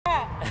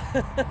You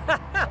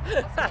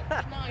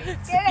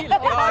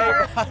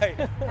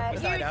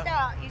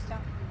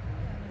start.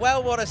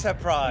 Well, what a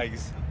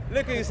surprise.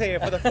 Look who's here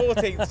for the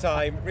 14th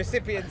time,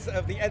 recipients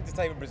of the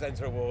Entertainment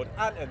Presenter Award,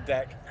 Ant and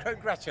Dec.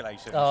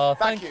 Congratulations. Oh,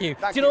 thank you.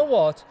 Thank Do you know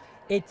what?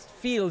 It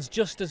feels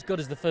just as good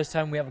as the first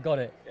time we ever got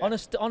it. Yeah.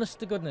 Honest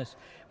to goodness.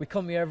 We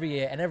come here every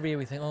year, and every year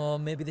we think, oh,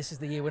 maybe this is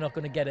the year we're not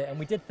going to get it. And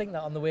we did think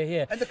that on the way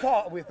here. In the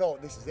car, we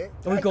thought, this is it.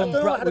 We're going,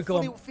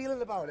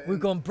 feeling about it. We're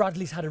going,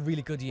 Bradley's had a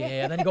really good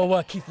year. And then you go,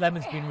 well, Keith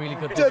Lemon's been really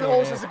good.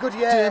 Dermot's has a good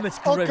year. Dermot's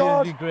God.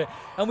 really great.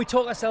 And we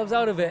talk ourselves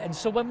out of it. And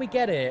so when we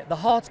get it, the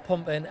heart's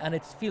pumping, and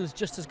it feels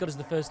just as good as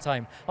the first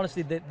time.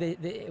 Honestly,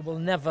 it will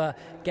never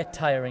get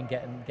tiring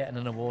getting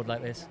an award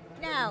like this.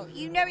 Now,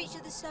 you know each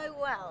other so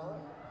well.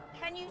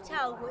 Can you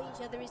tell what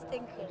each other is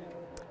thinking?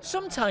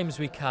 Sometimes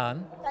we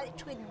can. Like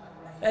twins.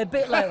 A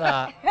bit like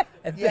that.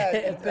 A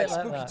bit like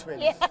spooky that.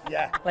 twins. Yeah.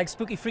 Yeah. Like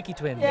spooky, freaky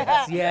twins.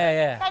 Yeah.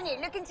 Yeah. Can you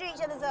look into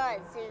each other's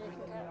eyes? So you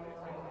can tell?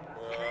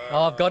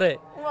 Oh, I've got it.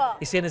 What?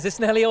 You saying, is this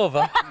nearly over?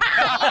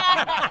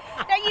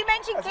 Now, you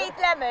mentioned Keith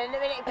Lemon a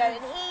minute ago,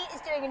 and he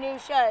is doing a new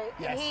show.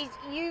 Yes. And he's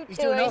He's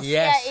two doing is. us.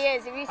 Yes. Yeah, he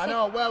is. Have you seen? I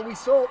know, well,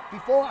 before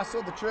I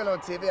saw the trailer on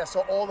TV, I saw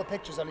all the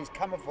pictures on his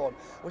camera phone,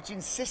 which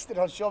insisted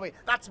on showing me,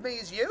 that's me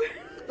as you?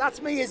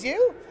 That's me as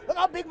you? Look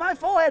how big my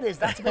forehead is,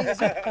 that's me as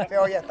you.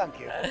 Oh yeah, thank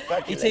you.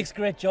 Thank you, He takes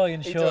great joy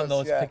in He showing does,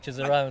 those yeah. pictures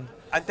around.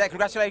 And Dec,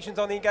 congratulations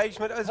on the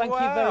engagement as Thank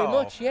well. you very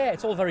much. Yeah,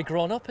 it's all very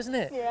grown up, isn't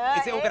it? Yeah.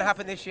 Is it all going to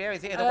happen this year?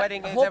 Is it in a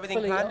wedding? Is everything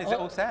planned? Is it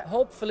all set?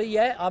 Hopefully,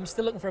 yeah. I'm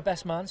still looking for a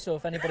best man, so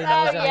if anybody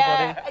knows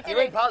anybody.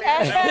 You're in Pally.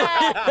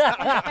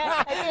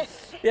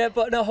 Yeah,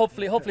 but no,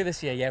 hopefully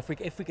this year, yeah,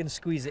 if we can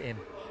squeeze it in.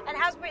 And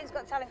how's Britain's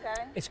Got Talent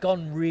going? It's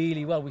gone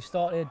really well. We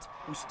started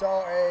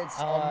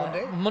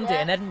on Monday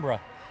Yeah. in Edinburgh,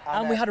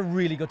 and we had a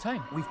really good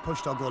time. We've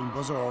pushed our golden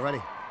buzzer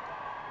already.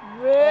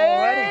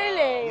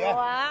 Really? Yeah.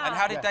 Wow. And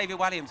how did David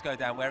Walliams go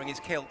down wearing his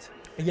kilt?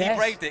 Yes. He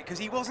braved it because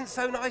he wasn't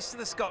so nice to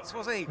the Scots,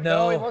 was he?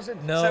 No, he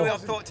wasn't. No. So I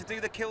thought to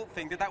do the kilt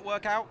thing, did that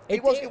work out? He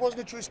wasn't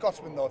a true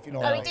Scotsman though, if you know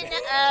Oh, what I he mean.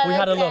 didn't. We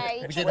had a look.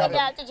 Okay. We did have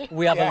Yeah, a, did you?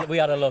 we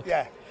had a look.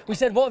 Yeah. We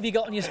said, what have you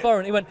got on your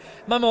sporran? He went,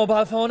 my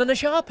mobile phone and a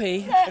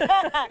Sharpie.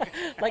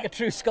 Like a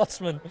true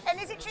Scotsman.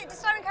 And is it true? Does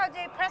Simon Cowell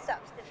do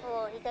press-ups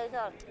before he goes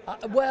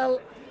on?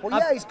 Well,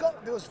 Yeah, he's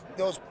got those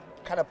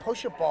kind of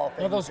push-up bar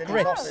things those in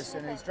grips. his office,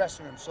 in his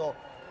dressing room. So,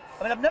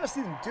 I mean, I've never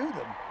seen him do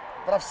them,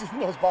 but I've seen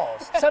those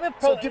bars. Simon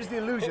So it gives the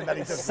illusion that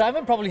he does.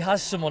 Simon probably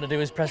has someone to do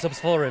his press-ups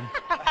for him.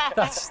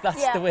 That's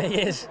Yeah. the way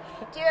he is.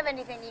 Do you have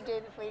anything you do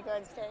before you go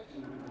on stage?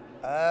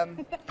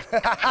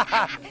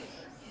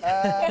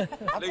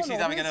 Lucie's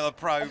having another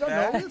probe I've got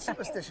there. no real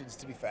superstitions,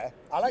 to be fair.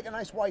 I like a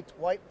nice white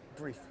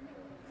brief.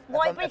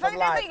 White brief. if I I'm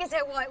think live. you can say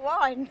white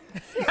wine.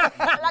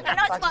 Like a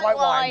nice Like white white wine.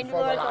 wine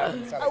for the or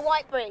line, sorry. a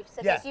white brief.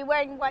 So Yeah. you're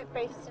wearing white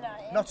briefs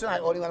tonight? Yeah? Not tonight,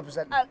 only when I'm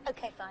presenting. Oh,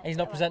 okay, fine. He's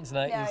not All presenting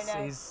tonight, No, he's-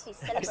 no. he's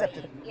celebrating.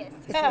 accepted. Yes.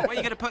 Where are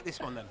you going to put this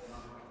one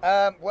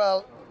then?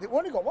 Well, we've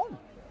only got one.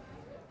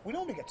 We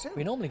normally get two.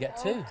 We normally get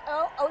two.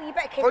 Oh, you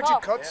better kick Budget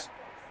off. cuts.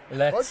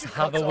 Let's Budget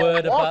have a cuts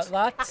word are what?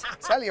 about that.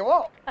 Tell you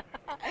what.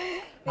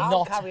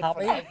 Not carry it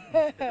for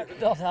happy.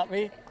 Not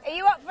happy. Are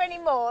you up for any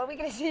more? Are we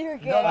going to see you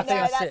again? No, I think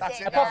that's it.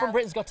 That's it. Apart from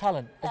Britain's Got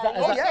Talent. Is that,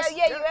 is Oh, that yes.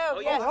 Yeah, you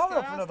will. Yeah, Yeah. we're hard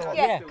enough for another one.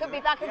 Yeah, could be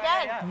back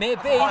again. maybe?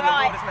 All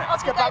right. isn't it?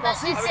 Off you get go, back on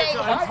Lucie. seats. See you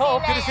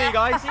Good to see you later.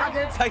 guys.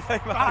 Thank you very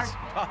much.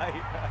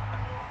 Bye.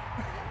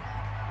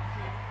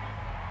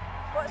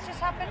 What's just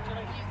happened?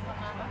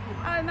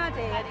 Oh,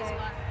 Maddie. Okay.